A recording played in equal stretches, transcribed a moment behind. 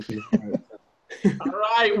All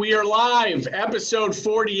right, we are live. Episode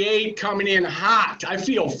 48 coming in hot. I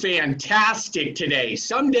feel fantastic today.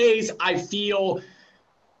 Some days I feel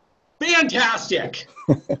fantastic.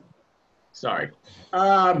 Sorry.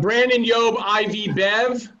 Brandon Yob, IV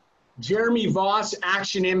Bev, Jeremy Voss,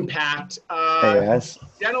 Action Impact. Yes.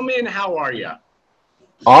 Gentlemen, how are you?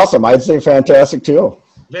 Awesome. I'd say fantastic too.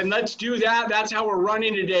 Then let's do that. That's how we're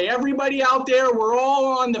running today. Everybody out there, we're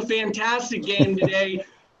all on the fantastic game today.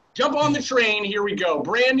 Jump on the train. Here we go.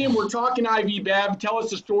 Brandon, we're talking IV Bev. Tell us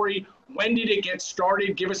the story. When did it get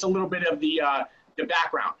started? Give us a little bit of the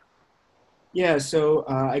background. Yeah, so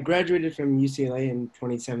I graduated from UCLA in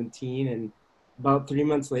 2017, and about 3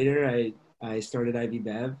 months later, I started IV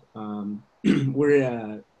Bev.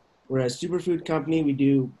 We're a superfood company. We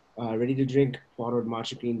do ready-to-drink bottled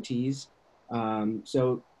matcha green teas.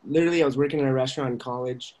 So literally, I was working in a restaurant in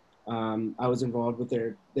college. I was involved with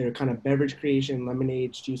their kind of beverage creation,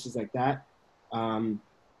 lemonades, juices like that. And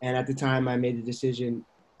at the time, I made the decision,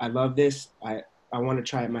 I love this. I want to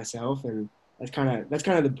try it myself, and that's kind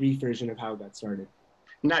of the brief version of how it got started.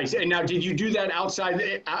 Nice. And now, did you do that outside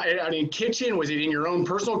the kitchen? Was it in your own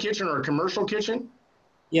personal kitchen or a commercial kitchen?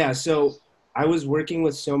 Yeah. So I was working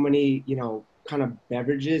with so many, kind of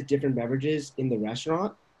different beverages in the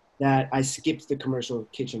restaurant that I skipped the commercial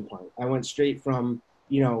kitchen part. I went straight from,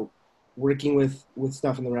 working with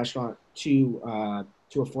stuff in the restaurant to a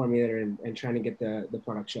formulator and trying to get the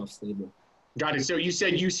product shelf stable. Got it. So you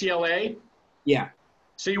said UCLA? Yeah.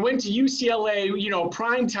 So you went to UCLA,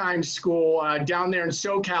 primetime school down there in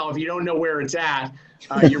SoCal. If you don't know where it's at,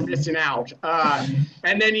 you're missing out.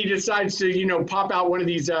 And then he decides to, pop out one of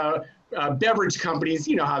these beverage companies.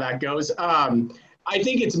 You know how that goes. I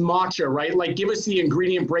think it's matcha, right? Like, give us the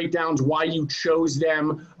ingredient breakdowns, why you chose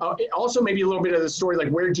them. Also, maybe a little bit of the story, like,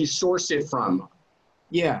 where did you source it from?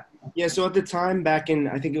 Yeah. So at the time, back in,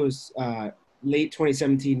 I think it was late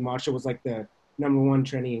 2017, matcha was like the #1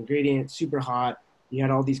 trending ingredient, super hot. You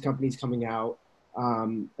had all these companies coming out.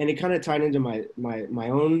 And it kind of tied into my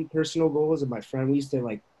own personal goals and my friend. We used to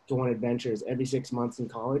like go on adventures every 6 months in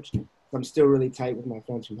college. I'm still really tight with my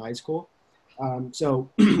friends from high school. So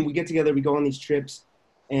we get together, we go on these trips,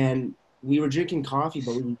 and we were drinking coffee,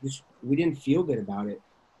 but we didn't feel good about it.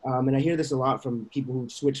 And I hear this a lot from people who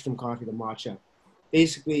switched from coffee to matcha.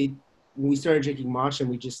 Basically, when we started drinking matcha,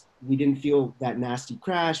 we didn't feel that nasty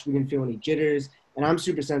crash. We didn't feel any jitters. And I'm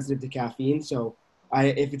super sensitive to caffeine, so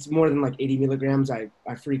if it's more than like 80 milligrams, I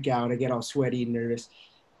freak out. I get all sweaty and nervous.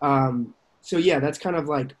 So yeah, that's kind of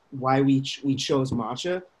like why we chose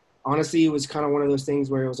matcha. Honestly, it was kind of one of those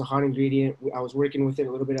things where it was a hot ingredient. I was working with it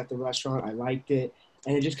a little bit at the restaurant. I liked it,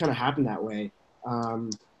 and it just kind of happened that way.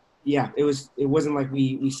 Yeah, it wasn't like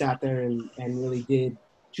we sat there and really did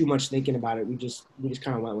too much thinking about it. We just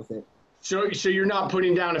kind of went with it. So you're not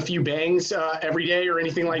putting down a few bangs every day or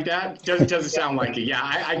anything like that? Doesn't sound like it. Yeah,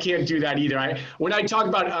 I can't do that either. When I talk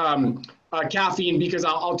about caffeine, because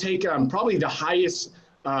I'll take probably the highest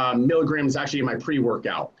milligrams actually in my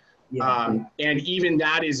pre-workout. Yeah. And even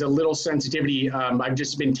that is a little sensitivity. I've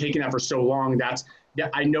just been taking that for so long that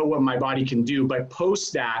I know what my body can do. But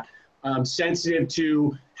post that, sensitive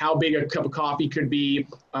to how big a cup of coffee could be,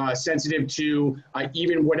 sensitive to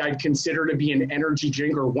even what I'd consider to be an energy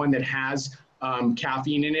drink or one that has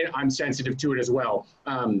caffeine in it. I'm sensitive to it as well.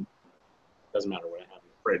 Doesn't matter what I have in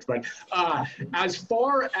the fridge. But as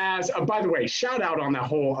far as, by the way, shout out on that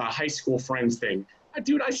whole high school friends thing.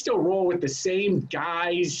 Dude, I still roll with the same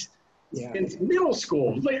guys since middle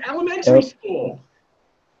school, like elementary school.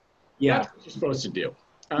 Yeah. That's what you're supposed to do.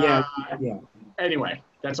 Yeah. Anyway,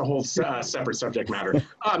 that's a whole separate subject matter.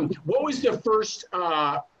 What was the first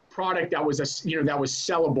product that was that was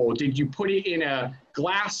sellable? Did you put it in a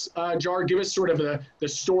glass jar? Give us sort of the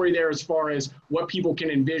story there as far as what people can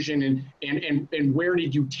envision and where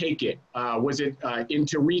did you take it? Was it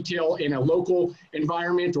into retail in a local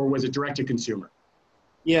environment or was it direct to consumer?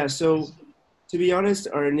 Yeah, so to be honest,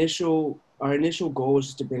 our initial goal was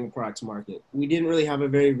just to bring a product to market. We didn't really have a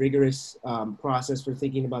very rigorous process for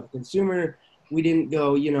thinking about the consumer. We didn't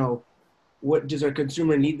go, what does our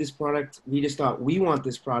consumer need this product? We just thought, we want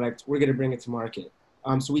this product. We're going to bring it to market.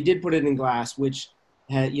 So we did put it in glass, which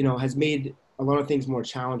has made a lot of things more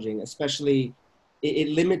challenging, especially it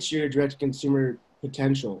limits your direct consumer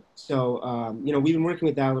potential. So, we've been working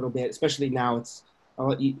with that a little bit, especially now it's a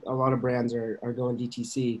lot of brands are going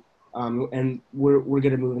DTC. And we're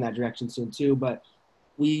going to move in that direction soon too. But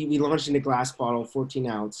we launched in a glass bottle, 14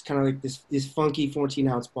 ounce, kind of like this funky 14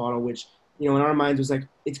 ounce bottle, which, in our minds was like,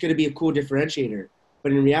 it's going to be a cool differentiator.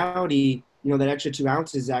 But in reality, that extra 2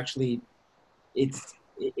 ounces actually,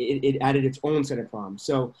 it added its own set of problems.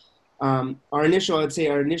 So I'd say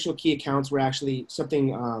our initial key accounts were actually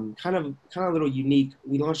something kind of a little unique.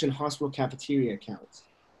 We launched in hospital cafeteria accounts.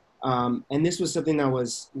 And this was something that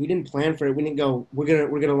we didn't plan for it. We didn't go, we're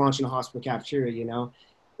gonna launch in a hospital cafeteria, you know.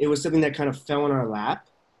 It was something that kind of fell in our lap.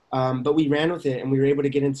 But we ran with it, and we were able to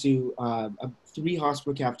get into 3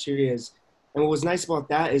 hospital cafeterias. And what was nice about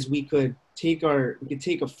that is we could take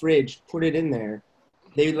a fridge, put it in there.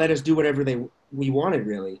 They let us do whatever we wanted,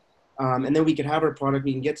 really. And then we could have our product.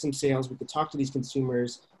 We can get some sales. We could talk to these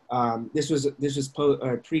consumers. This was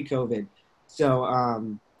pre-COVID.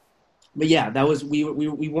 So, but yeah, that was we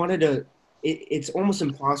wanted to. It's almost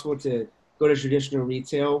impossible to go to traditional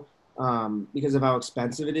retail because of how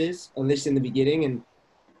expensive it is, at least in the beginning, and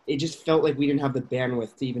it just felt like we didn't have the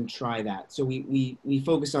bandwidth to even try that. So we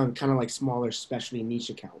focused on kind of like smaller, specialty niche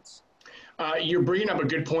accounts. You're bringing up a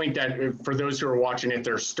good point that for those who are watching it,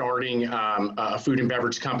 they're starting a food and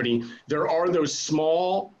beverage company. There are those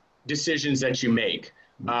small decisions that you make.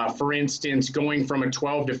 For instance, going from a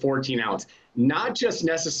 12 to 14 ounce, not just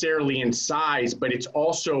necessarily in size, but it's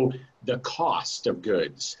also the cost of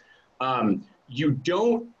goods. You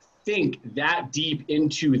don't think that deep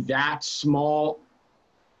into that small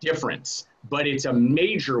difference, but it's a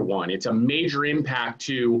major one. It's a major impact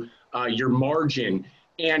to your margin.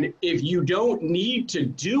 And if you don't need to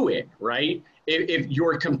do it, right, if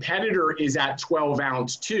your competitor is at 12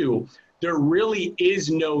 ounce too, there really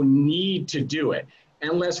is no need to do it.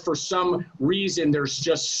 Unless for some reason there's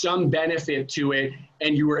just some benefit to it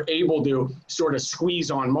and you were able to sort of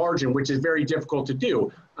squeeze on margin, which is very difficult to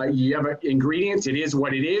do. You have ingredients, it is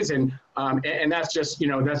what it is, and that's just,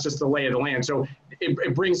 that's just the lay of the land. So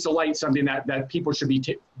it brings to light something that people should be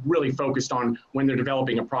really focused on when they're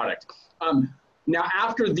developing a product. Now,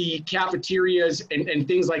 after the cafeterias and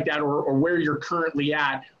things like that, or where you're currently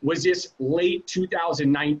at, was this late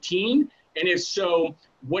 2019? And if so,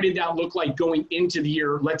 what did that look like going into the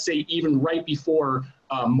year, let's say even right before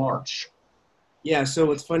March? Yeah, so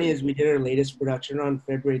what's funny is we did our latest production on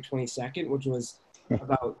February 22nd, which was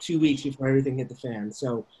about 2 weeks before everything hit the fan.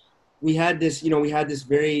 So we had this,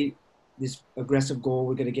 this aggressive goal.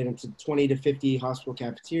 We're going to get into 20 to 50 hospital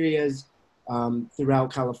cafeterias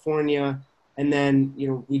throughout California. And then,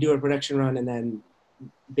 we do a production run, and then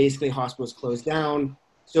basically hospitals close down.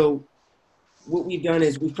 So what we've done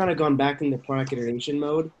is we've kind of gone back into product iteration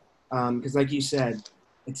mode, because like you said,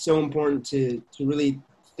 it's so important to really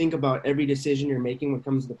think about every decision you're making when it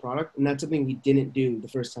comes to the product. And that's something we didn't do the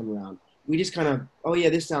first time around. We just kind of, oh yeah,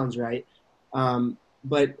 this sounds right.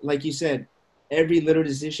 But like you said, every little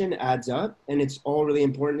decision adds up, and it's all really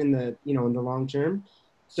important in the, in the long term.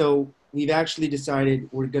 So we've actually decided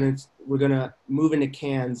we're gonna move into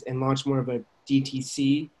cans and launch more of a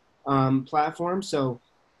DTC platform. So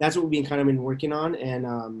that's what we've kind of been working on,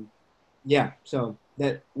 and so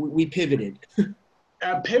that we pivoted.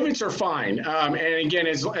 Pivots are fine, and again,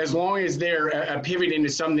 as long as they're a pivot into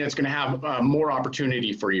something that's going to have more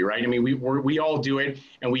opportunity for you, right? I mean, we all do it,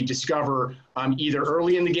 and we discover either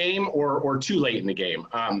early in the game or too late in the game.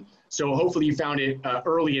 So hopefully you found it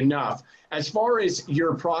early enough. As far as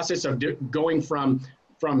your process of going from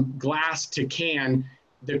glass to can,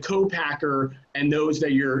 the co-packer and those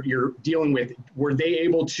that you're dealing with, were they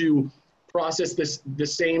able to process the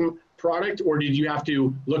same product, or did you have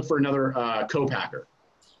to look for another co-packer?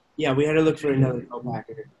 Yeah, we had to look for another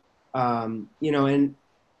co-packer. And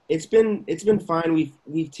it's been fine.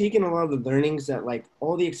 We've taken a lot of the learnings that, like,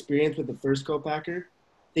 all the experience with the first co-packer,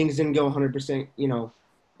 things didn't go 100%,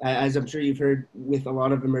 as I'm sure you've heard with a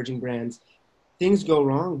lot of emerging brands, things go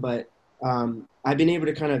wrong, but I've been able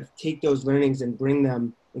to kind of take those learnings and bring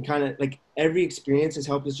them, and kind of like every experience has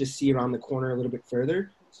helped us just see around the corner a little bit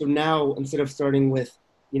further. So now, instead of starting with,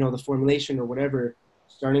 the formulation or whatever,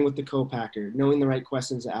 starting with the co-packer, knowing the right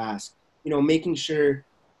questions to ask, making sure,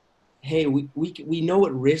 hey, we know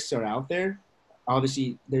what risks are out there.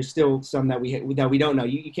 Obviously, there's still some that we don't know.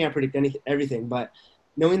 You can't predict everything, but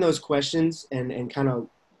knowing those questions and kind of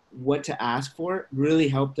what to ask for really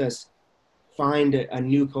helped us find a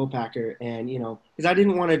new co-packer. And, because I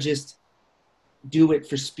didn't want to just do it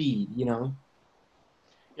for speed,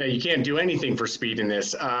 Yeah, you can't do anything for speed in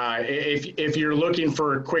this. If you're looking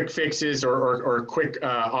for quick fixes or quick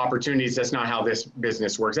opportunities, that's not how this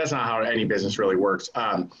business works. That's not how any business really works.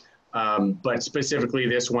 But specifically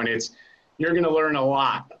this one, you're going to learn a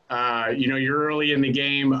lot. You're early in the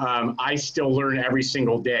game. I still learn every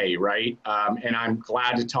single day, right? And I'm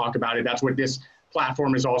glad to talk about it. That's what this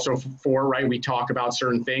platform is also for, right? We talk about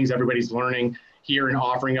certain things. Everybody's learning here and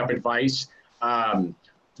offering up advice.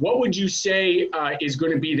 What would you say is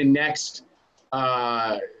going to be the next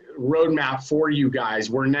roadmap for you guys.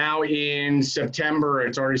 We're now in September.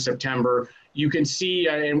 It's already September. You can see,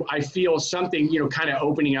 and I feel something, kind of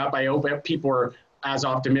opening up. I hope people are as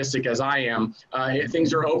optimistic as I am.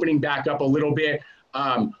 Things are opening back up a little bit.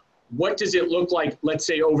 What does it look like, let's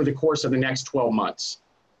say, over the course of the next 12 months?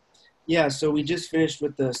 Yeah, so we just finished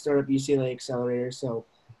with the Startup UCLA Accelerator. So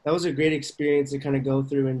that was a great experience to kind of go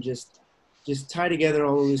through and just tie together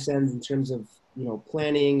all the loose ends in terms of,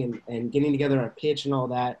 planning and getting together our pitch and all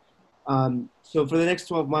that. So for the next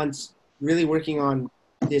 12 months, really working on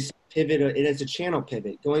this pivot. It is a channel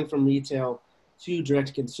pivot, going from retail to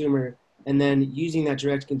direct consumer, and then using that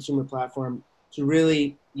direct consumer platform to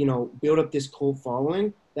really, build up this cult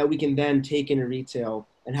following that we can then take into retail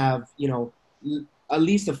and have, at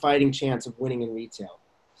least a fighting chance of winning in retail.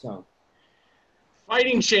 So,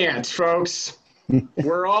 fighting chance, folks.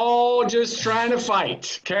 We're all just trying to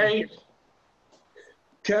fight. Okay.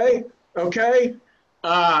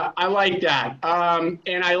 I like that.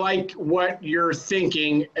 And I like what you're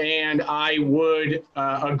thinking, and I would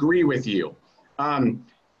agree with you.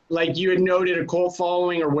 Like you had noted, a cult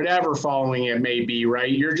following or whatever following it may be,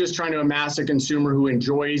 right? You're just trying to amass a consumer who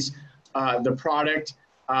enjoys the product,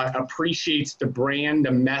 appreciates the brand, the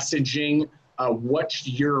messaging, what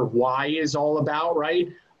your why is all about, right?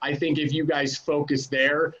 I think if you guys focus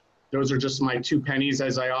there, those are just my 2 pennies,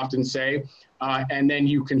 as I often say, and then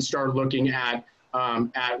you can start looking at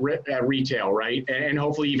retail, right? And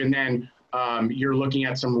hopefully even then, you're looking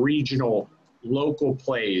at some regional, local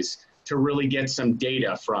plays to really get some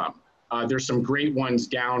data from. There's some great ones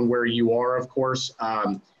down where you are, of course,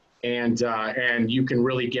 and you can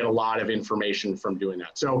really get a lot of information from doing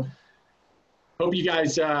that. So hope you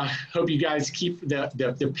guys keep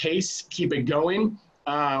the pace, keep it going.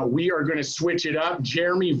 We are going to switch it up.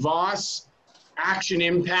 Jeremy Voss, Action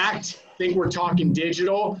Impact. I think we're talking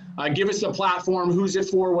digital. Give us the platform. Who's it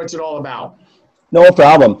for? What's it all about? No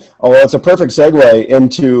problem. Oh, well, it's a perfect segue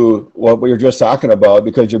into what we were just talking about,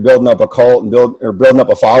 because you're building up a cult and building up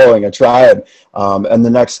a following, a tribe, and the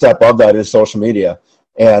next step of that is social media.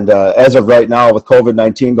 And as of right now, with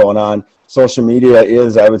COVID-19 going on, social media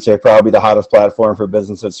is, I would say, probably the hottest platform for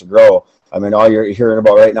businesses to grow. I mean, all you're hearing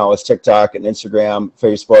about right now is TikTok and Instagram,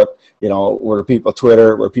 Facebook, where people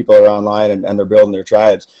Twitter, where people are online and they're building their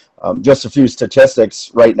tribes. Just a few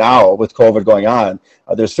statistics right now with COVID going on.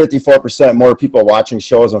 There's 54% more people watching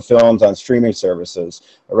shows and films on streaming services.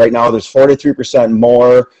 Right now, there's 43%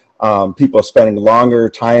 more people spending longer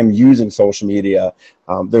time using social media.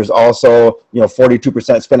 There's also,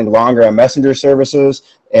 42% spending longer on messenger services,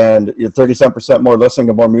 and 37% more listening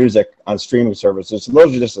to more music on streaming services. So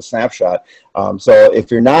those are just a snapshot. So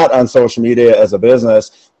if you're not on social media as a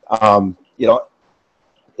business,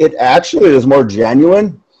 it actually is more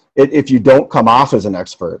genuine if you don't come off as an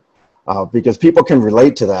expert, because people can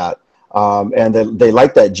relate to that, and they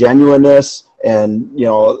like that genuineness. And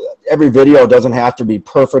every video doesn't have to be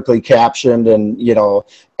perfectly captioned and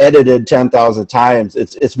edited 10,000 times.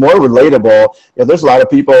 It's more relatable. There's a lot of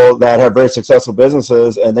people that have very successful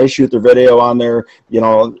businesses, and they shoot their video on their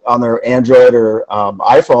on their Android or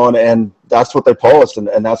iPhone, and that's what they post,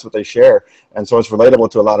 and that's what they share. And so it's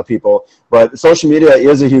relatable to a lot of people. But social media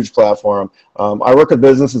is a huge platform. I work with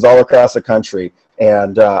businesses all across the country,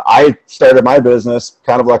 and I started my business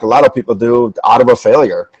kind of like a lot of people do, out of a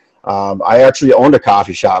failure. I actually owned a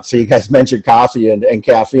coffee shop. So you guys mentioned coffee and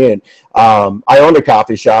caffeine. I owned a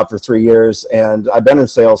coffee shop for 3 years, and I've been in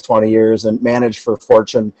sales 20 years and managed for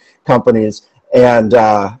Fortune companies. And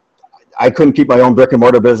I couldn't keep my own brick and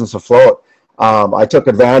mortar business afloat. I took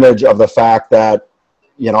advantage of the fact that,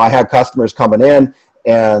 I had customers coming in,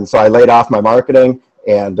 and so I laid off my marketing.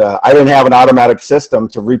 And I didn't have an automatic system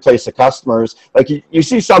to replace the customers. Like you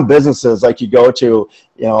see some businesses like you go to,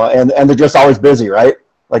 and they're just always busy, right?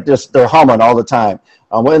 Like they're humming all the time.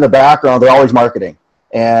 In the background, they're always marketing.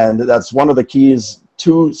 And that's one of the keys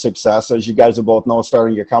to success, as you guys have both know,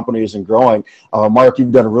 starting your companies and growing. Mark,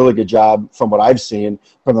 you've done a really good job from what I've seen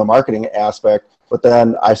from the marketing aspect. But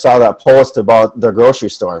then I saw that post about the grocery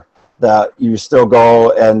store that you still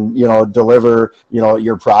go and, deliver,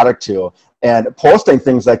 your product to. And posting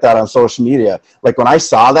things like that on social media. Like when I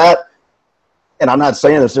saw that, and I'm not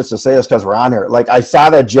saying this just to say this because we're on here, like I saw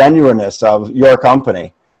the genuineness of your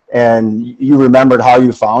company, and you remembered how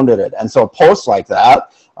you founded it. And so posts like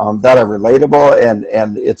that, that are relatable, and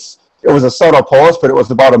it was a subtle post, but it was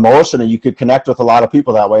about emotion, and you could connect with a lot of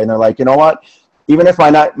people that way. And they're like, you know what, even if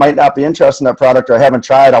I might not be interested in that product, or I haven't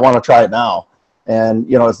tried, I want to try it now.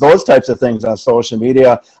 And, it's those types of things on social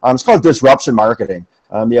media. It's called disruption marketing.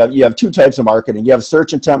 You have 2 types of marketing. You have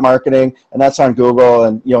search intent marketing, and that's on Google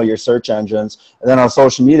and, your search engines. And then on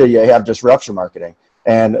social media, you have disruption marketing.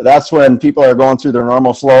 And that's when people are going through their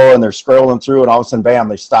normal flow and they're scrolling through, and all of a sudden, bam,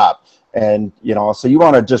 they stop. And, so you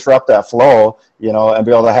want to disrupt that flow, and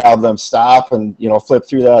be able to have them stop and, flip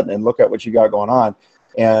through that and look at what you got going on.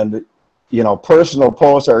 And, personal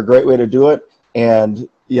posts are a great way to do it. And,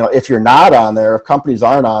 if you're not on there, if companies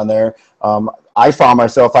aren't on there, I found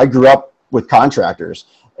myself, I grew up with contractors.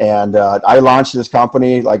 And I launched this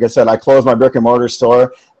company. Like I said, I closed my brick and mortar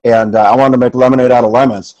store, and I wanted to make lemonade out of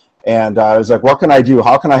lemons. And I was like, what can I do?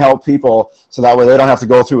 How can I help people so that way they don't have to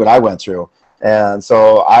go through what I went through? And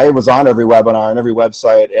so I was on every webinar and every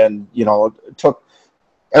website, and, took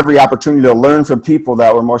every opportunity to learn from people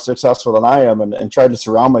that were more successful than I am, and tried to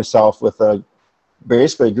surround myself with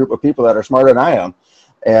basically a group of people that are smarter than I am.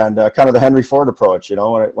 And kind of the Henry Ford approach,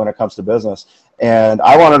 when it comes to business. And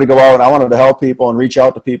I wanted to go out and I wanted to help people and reach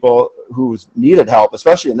out to people who needed help,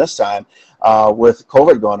 especially in this time with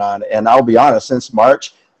COVID going on. And I'll be honest, since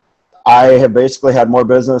March, I have basically had more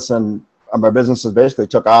business, and my business has basically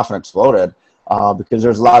took off and exploded because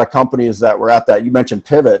there's a lot of companies that were at that. You mentioned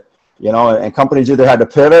pivot, and companies either had to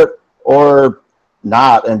pivot or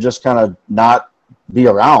not, and just kind of not be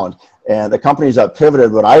around. And the companies that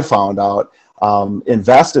pivoted, what I found out,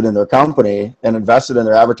 invested in their company and invested in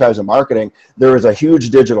their advertising marketing, there was a huge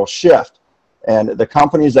digital shift. And the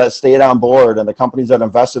companies that stayed on board and the companies that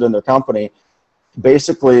invested in their company,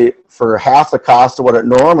 basically for half the cost of what it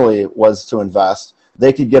normally was to invest,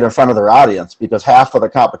 they could get in front of their audience because half of the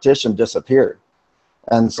competition disappeared.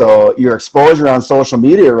 And so your exposure on social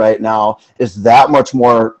media right now is that much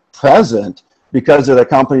more present because of the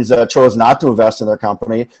companies that chose not to invest in their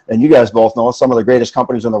company. And you guys both know some of the greatest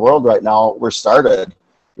companies in the world right now were started,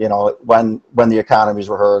 when the economies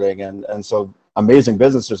were hurting. And so amazing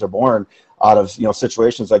businesses are born out of,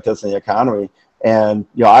 situations like this in the economy. And,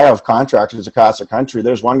 I have contractors across the country.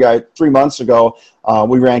 There's one guy 3 months ago,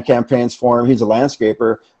 we ran campaigns for him. He's a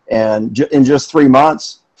landscaper. And in just 3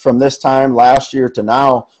 months from this time last year to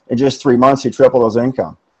now, in just 3 months, he tripled his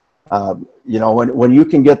income. When you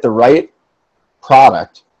can get the right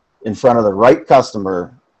product in front of the right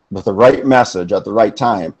customer with the right message at the right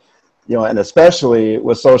time, and especially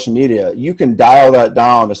with social media, you can dial that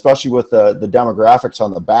down, especially with the demographics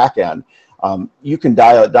on the back end. You can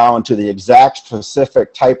dial it down to the exact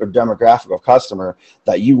specific type of demographic of customer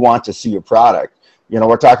that you want to see your product.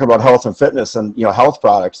 We're talking about health and fitness and, health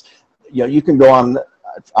products. You can go on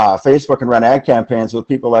Facebook and run ad campaigns with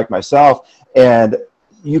people like myself, and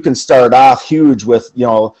you can start off huge with,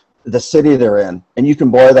 the city they're in, and you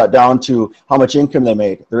can boil that down to how much income they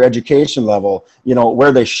make, their education level,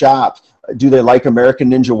 where they shop, do they like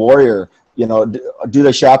American Ninja Warrior, do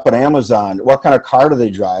they shop at Amazon, what kind of car do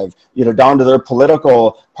they drive, down to their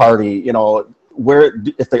political party, where,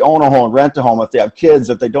 if they own a home, rent a home, if they have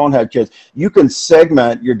kids, if they don't have kids. You can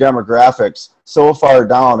segment your demographics so far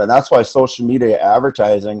down, and that's why social media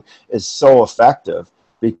advertising is so effective.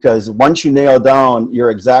 Because once you nail down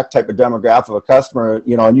your exact type of demographic of customer,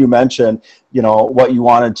 and you mentioned, what you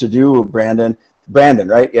wanted to do, Brandon,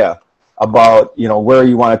 right? Yeah. About, where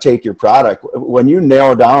you want to take your product. When you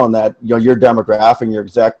nail down that, your demographic, your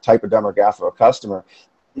exact type of demographic of customer,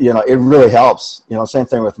 it really helps. Same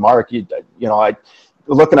thing with Mark. I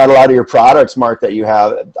looking at a lot of your products, Mark, that you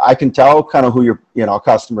have, I can tell kind of who your,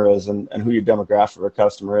 customer is and who your demographic of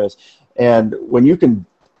customer is. And when you can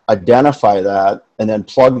identify that and then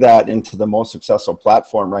plug that into the most successful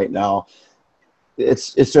platform right now,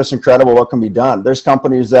 it's just incredible what can be done. There's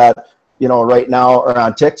companies that, right now are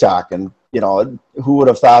on TikTok, and, who would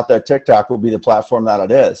have thought that TikTok would be the platform that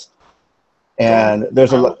it is? And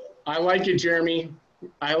there's I like it, Jeremy.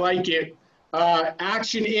 I like it.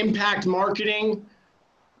 Action Impact Marketing.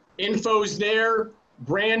 Info's there.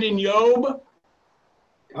 Brandon Yob.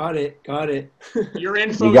 Got it. Your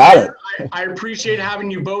info. You got it. I appreciate having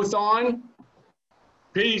you both on.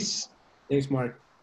 Peace. Thanks, Mark.